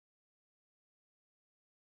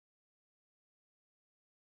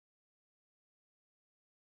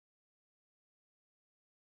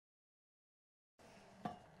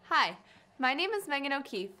Hi, my name is Meghan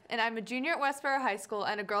O'Keefe, and I'm a junior at Westboro High School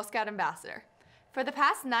and a Girl Scout ambassador. For the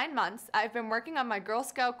past 9 months, I've been working on my Girl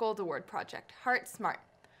Scout Gold Award project, Heart Smart.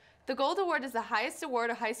 The Gold Award is the highest award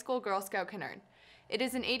a high school Girl Scout can earn. It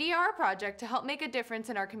is an 80-hour project to help make a difference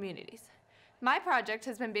in our communities. My project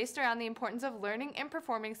has been based around the importance of learning and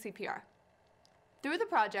performing CPR. Through the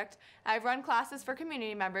project, I've run classes for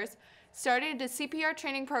community members, started a CPR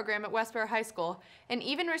training program at Westboro High School, and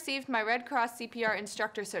even received my Red Cross CPR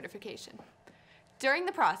instructor certification. During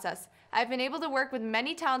the process, I've been able to work with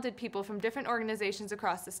many talented people from different organizations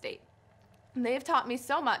across the state. They have taught me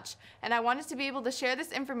so much, and I wanted to be able to share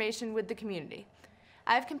this information with the community.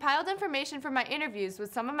 I have compiled information from my interviews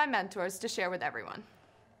with some of my mentors to share with everyone.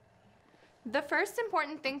 The first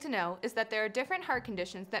important thing to know is that there are different heart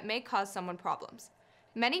conditions that may cause someone problems.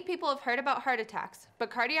 Many people have heard about heart attacks, but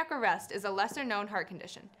cardiac arrest is a lesser-known heart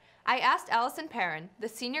condition. I asked Allison Perrin, the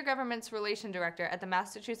Senior Government Relations Director at the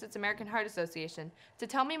Massachusetts American Heart Association, to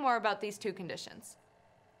tell me more about these two conditions.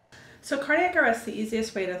 So cardiac arrest, the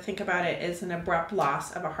easiest way to think about it is an abrupt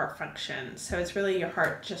loss of a heart function. So it's really your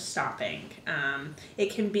heart just stopping. It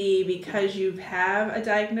can be because you have a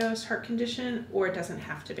diagnosed heart condition, or it doesn't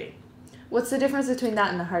have to be. What's the difference between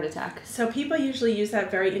that and a heart attack? So people usually use that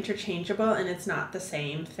very interchangeable, and it's not the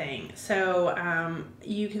same thing. So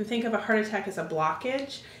you can think of a heart attack as a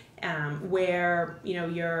blockage where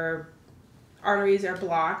your arteries are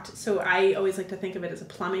blocked. So I always like to think of it as a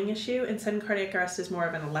plumbing issue, and sudden cardiac arrest is more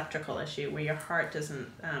of an electrical issue where your heart doesn't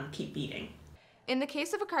keep beating. In the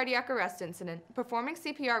case of a cardiac arrest incident, performing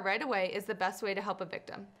CPR right away is the best way to help a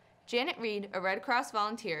victim. Janet Reed, a Red Cross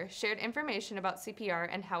volunteer, shared information about CPR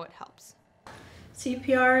and how it helps.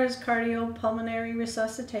 CPR is cardiopulmonary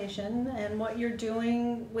resuscitation, and what you're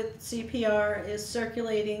doing with CPR is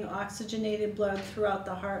circulating oxygenated blood throughout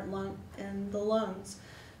the heart, lung, and the lungs,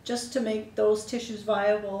 just to make those tissues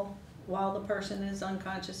viable while the person is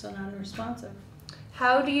unconscious and unresponsive.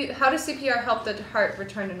 How does CPR help the heart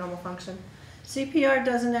return to normal function? CPR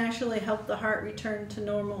doesn't actually help the heart return to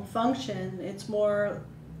normal function. It's more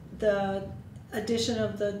the addition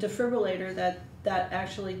of the defibrillator that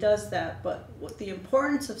actually does that. But what the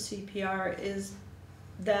importance of CPR is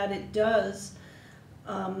that it does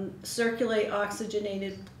circulate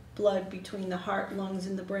oxygenated blood between the heart, lungs,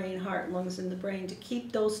 and the brain, heart, lungs, and the brain, to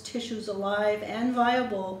keep those tissues alive and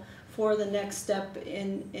viable for the next step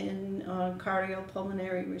in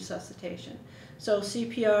cardiopulmonary resuscitation. So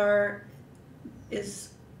CPR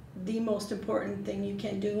is the most important thing you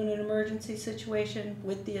can do in an emergency situation,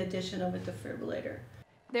 with the addition of a defibrillator.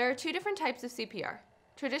 There are two different types of CPR,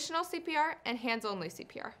 traditional CPR and hands-only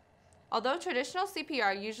CPR. Although traditional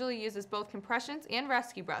CPR usually uses both compressions and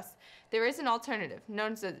rescue breaths, there is an alternative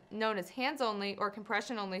known as hands-only or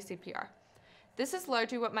compression-only CPR. This is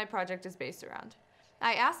largely what my project is based around.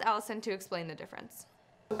 I asked Allison to explain the difference.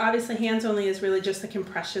 Obviously, hands-only is really just the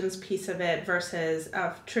compressions piece of it, versus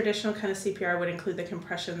a traditional kind of CPR would include the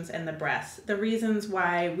compressions and the breaths. The reasons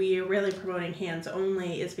why we are really promoting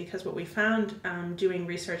hands-only is because what we found doing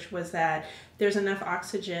research was that there's enough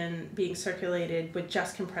oxygen being circulated with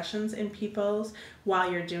just compressions in people's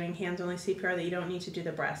while you're doing hands-only CPR that you don't need to do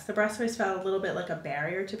the breaths. The breaths always felt a little bit like a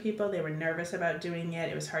barrier to people. They were nervous about doing it.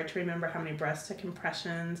 It was hard to remember how many breaths to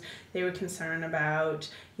compressions. They were concerned about,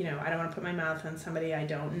 I don't want to put my mouth on somebody I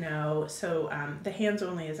don't know. So the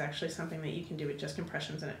hands-only is actually something that you can do with just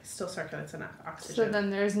compressions, and it still circulates enough oxygen. So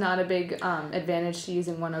then there's not a big advantage to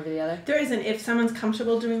using one over the other? There isn't. If someone's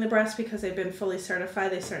comfortable doing the breaths because they've been fully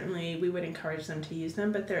certified, we would encourage them to use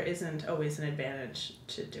them, but there isn't always an advantage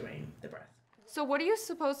to doing the breath. So what are you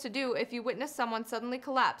supposed to do if you witness someone suddenly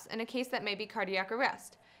collapse in a case that may be cardiac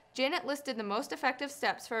arrest? Janet listed the most effective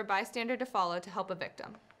steps for a bystander to follow to help a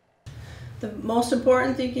victim. The most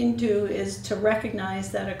important thing you can do is to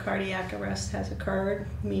recognize that a cardiac arrest has occurred,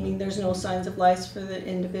 meaning there's no signs of life for the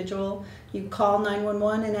individual. You call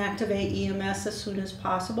 911 and activate EMS as soon as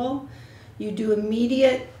possible. You do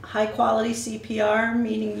immediate high-quality CPR,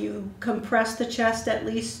 meaning you compress the chest at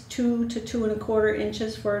least 2 to 2 1/4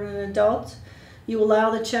 inches for an adult. You allow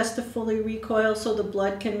the chest to fully recoil so the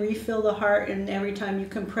blood can refill the heart, and every time you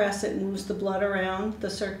compress, it moves the blood around the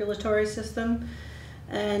circulatory system.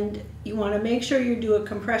 And you want to make sure you do a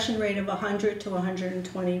compression rate of 100 to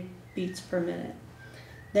 120 beats per minute.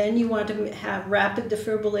 Then you want to have rapid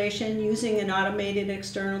defibrillation using an automated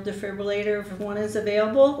external defibrillator. If one is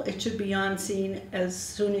available, it should be on scene as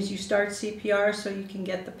soon as you start CPR, so you can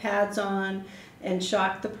get the pads on and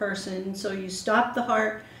shock the person. So you stop the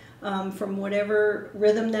heart from whatever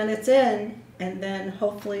rhythm that it's in, and then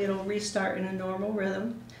hopefully it'll restart in a normal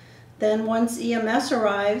rhythm. Then once EMS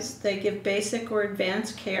arrives, they give basic or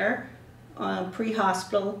advanced care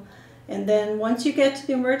pre-hospital. And then once you get to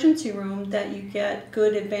the emergency room, that you get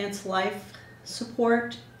good advanced life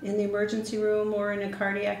support in the emergency room or in a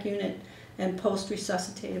cardiac unit and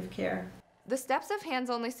post-resuscitative care. The steps of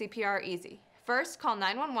hands-only CPR are easy. First, call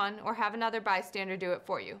 911 or have another bystander do it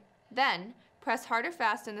for you. Then, press hard or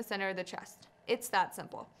fast in the center of the chest. It's that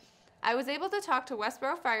simple. I was able to talk to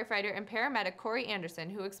Westboro firefighter and paramedic Corey Anderson,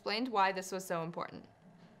 who explained why this was so important.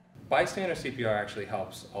 Bystander CPR actually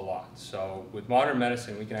helps a lot. So with modern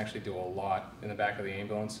medicine, we can actually do a lot in the back of the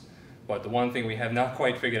ambulance. But the one thing we have not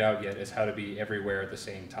quite figured out yet is how to be everywhere at the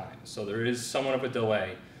same time. So there is somewhat of a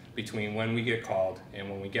delay between when we get called and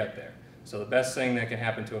when we get there. So the best thing that can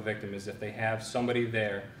happen to a victim is if they have somebody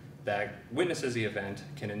there that witnesses the event,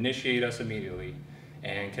 can initiate us immediately,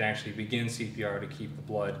 and can actually begin CPR to keep the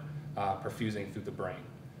blood perfusing through the brain.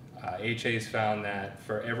 AHA has found that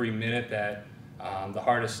for every minute that the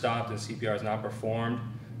heart is stopped and CPR is not performed,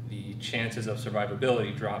 the chances of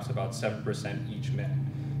survivability drops about 7% each minute.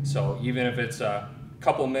 So even if it's a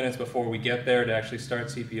couple of minutes before we get there to actually start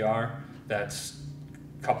CPR, that's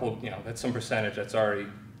that's some percentage that's already,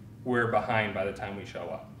 we're behind by the time we show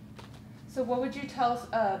up. So what would you tell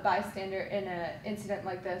a bystander in an incident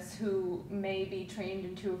like this who may be trained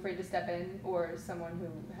and too afraid to step in, or someone who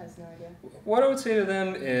has no idea? What I would say to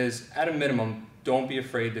them is, at a minimum, don't be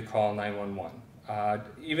afraid to call 911.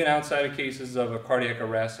 Even outside of cases of a cardiac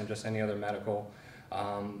arrest and just any other medical,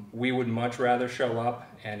 we would much rather show up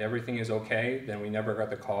and everything is okay than we never got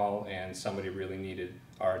the call and somebody really needed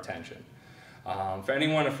our attention. For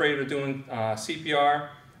anyone afraid of doing CPR,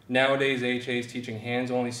 nowadays AHA is teaching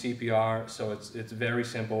hands-only CPR, so it's very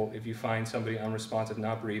simple. If you find somebody unresponsive,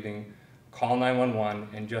 not breathing, call 911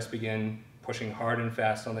 and just begin pushing hard and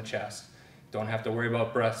fast on the chest. Don't have to worry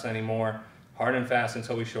about breaths anymore. Hard and fast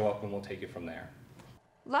until we show up and we'll take it from there.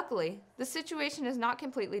 Luckily, the situation is not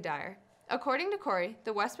completely dire. According to Corey,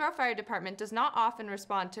 the Westboro Fire Department does not often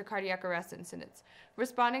respond to cardiac arrest incidents,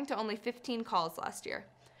 responding to only 15 calls last year.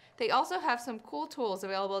 They also have some cool tools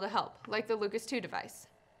available to help, like the Lucas 2 device.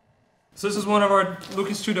 So this is one of our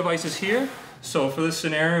Lucas 2 devices here. So for this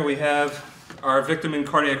scenario, we have our victim in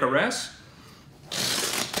cardiac arrest.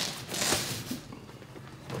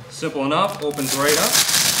 Simple enough, opens right up.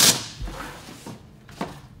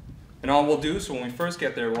 And all we'll do, so when we first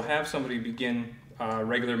get there, we'll have somebody begin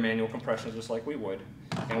regular manual compressions just like we would.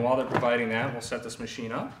 And while they're providing that, we'll set this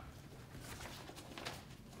machine up.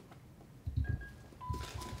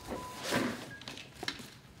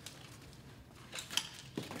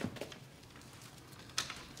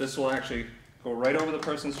 This will actually go right over the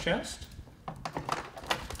person's chest.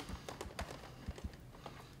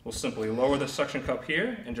 We'll simply lower the suction cup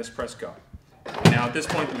here and just press go. Now at this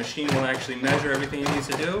point the machine will actually measure everything it needs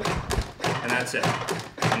to do, and that's it.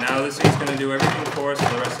 And now this thing's going to do everything for us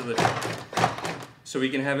for the rest of the day. So we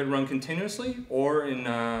can have it run continuously, or in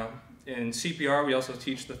CPR we also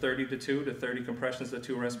teach the 30 to 2 to 30 compressions to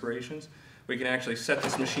 2 respirations. We can actually set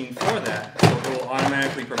this machine for that, so it will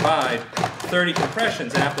automatically provide 30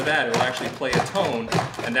 compressions, and after that it will actually play a tone,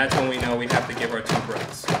 and that's when we know we have to give our 2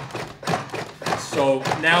 breaths. So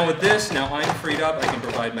now with this, now I'm freed up, I can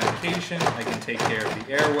provide medication, I can take care of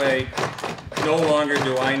the airway. No longer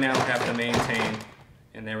do I now have to maintain,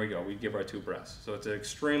 and there we go, we give our 2 breaths. So it's an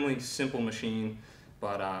extremely simple machine,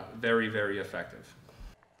 but very, very effective.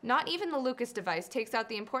 Not even the Lucas device takes out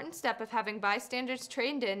the important step of having bystanders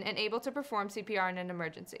trained in and able to perform CPR in an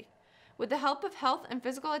emergency. With the help of Health and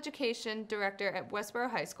Physical Education Director at Westboro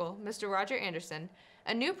High School, Mr. Roger Anderson,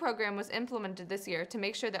 a new program was implemented this year to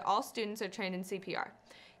make sure that all students are trained in CPR.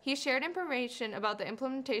 He shared information about the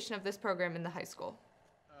implementation of this program in the high school.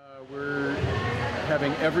 We're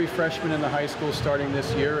having every freshman in the high school starting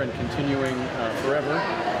this year and continuing forever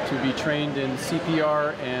to be trained in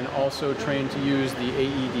CPR and also trained to use the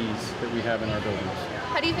AEDs that we have in our buildings.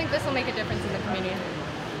 How do you think this will make a difference in the community?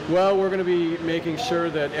 Well, we're going to be making sure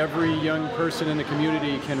that every young person in the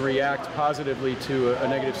community can react positively to a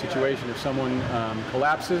negative situation. If someone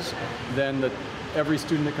collapses, then every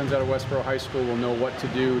student that comes out of Westboro High School will know what to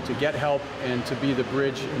do to get help and to be the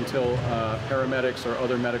bridge until paramedics or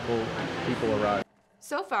other medical people arrive.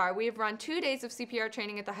 So far, we have run 2 days of CPR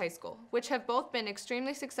training at the high school, which have both been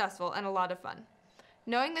extremely successful and a lot of fun.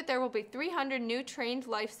 Knowing that there will be 300 new trained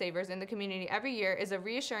lifesavers in the community every year is a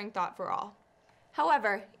reassuring thought for all.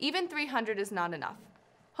 However, even 300 is not enough.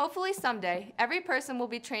 Hopefully someday, every person will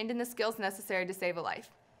be trained in the skills necessary to save a life.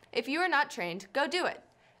 If you are not trained, go do it.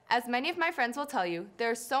 As many of my friends will tell you,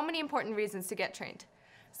 there are so many important reasons to get trained.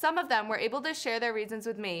 Some of them were able to share their reasons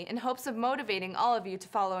with me in hopes of motivating all of you to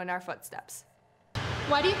follow in our footsteps.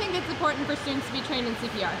 Why do you think it's important for students to be trained in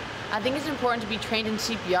CPR? I think it's important to be trained in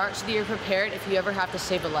CPR so that you're prepared if you ever have to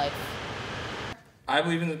save a life. I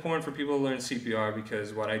believe it's important for people to learn CPR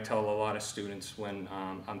because what I tell a lot of students when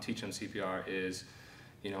I'm teaching CPR is,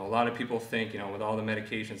 a lot of people think, with all the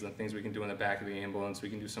medications and things we can do in the back of the ambulance, we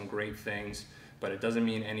can do some great things, but it doesn't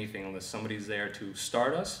mean anything unless somebody's there to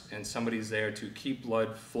start us and somebody's there to keep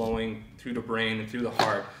blood flowing through the brain and through the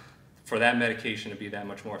heart for that medication to be that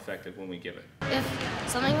much more effective when we give it. If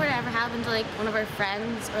something were to ever happen to like one of our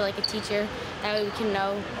friends or like a teacher, that way we can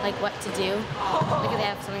know like what to do, like if they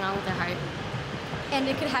have something wrong with their heart. And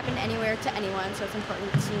it could happen anywhere to anyone, so it's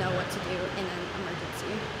important to know what to do in an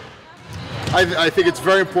emergency. I think it's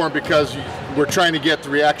very important because we're trying to get the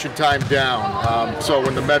reaction time down. So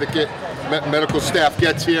when the medical staff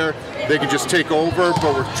gets here, they can just take over,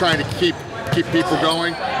 but we're trying to keep people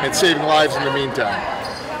going and saving lives in the meantime.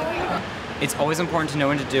 It's always important to know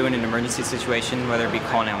what to do in an emergency situation, whether it be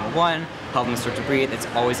call 911, help them start to breathe. It's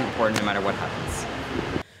always important no matter what happens.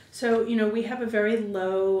 So, we have a very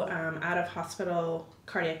low out-of-hospital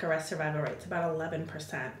cardiac arrest survival rates, about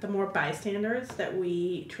 11%. The more bystanders that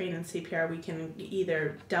we train in CPR, we can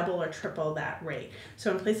either double or triple that rate.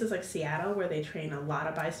 So in places like Seattle, where they train a lot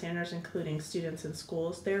of bystanders, including students in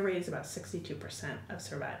schools, their rate is about 62% of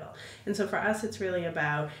survival. And so for us, it's really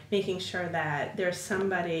about making sure that there's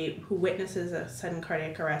somebody who witnesses a sudden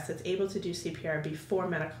cardiac arrest that's able to do CPR before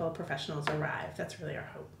medical professionals arrive. That's really our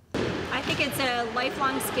hope. I think it's a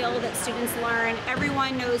lifelong skill that students learn.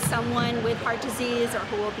 Everyone knows someone with heart disease or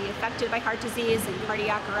who will be affected by heart disease and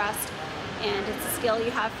cardiac arrest, and it's a skill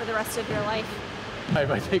you have for the rest of your life.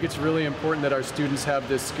 I think it's really important that our students have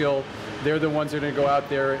this skill. They're the ones that are going to go out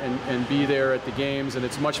there and be there at the games, and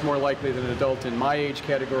it's much more likely that an adult in my age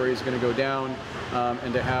category is going to go down,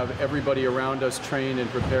 and to have everybody around us trained and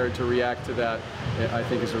prepared to react to that, I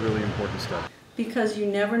think is a really important step. Because you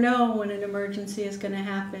never know when an emergency is going to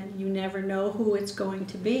happen. You never know who it's going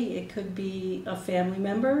to be. It could be a family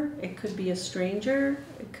member, it could be a stranger,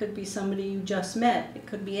 it could be somebody you just met, it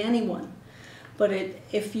could be anyone. But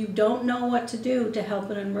if you don't know what to do to help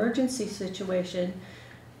an emergency situation,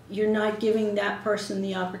 you're not giving that person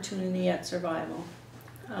the opportunity at survival.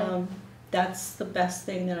 That's the best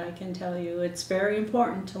thing that I can tell you. It's very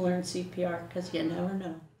important to learn CPR because you never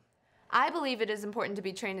know. I believe it is important to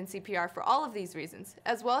be trained in CPR for all of these reasons,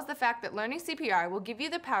 as well as the fact that learning CPR will give you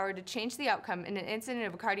the power to change the outcome in an incident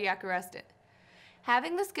of a cardiac arrest.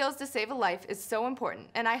 Having the skills to save a life is so important,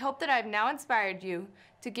 and I hope that I have now inspired you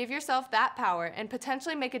to give yourself that power and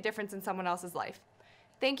potentially make a difference in someone else's life.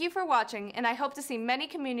 Thank you for watching, and I hope to see many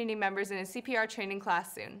community members in a CPR training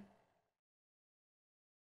class soon.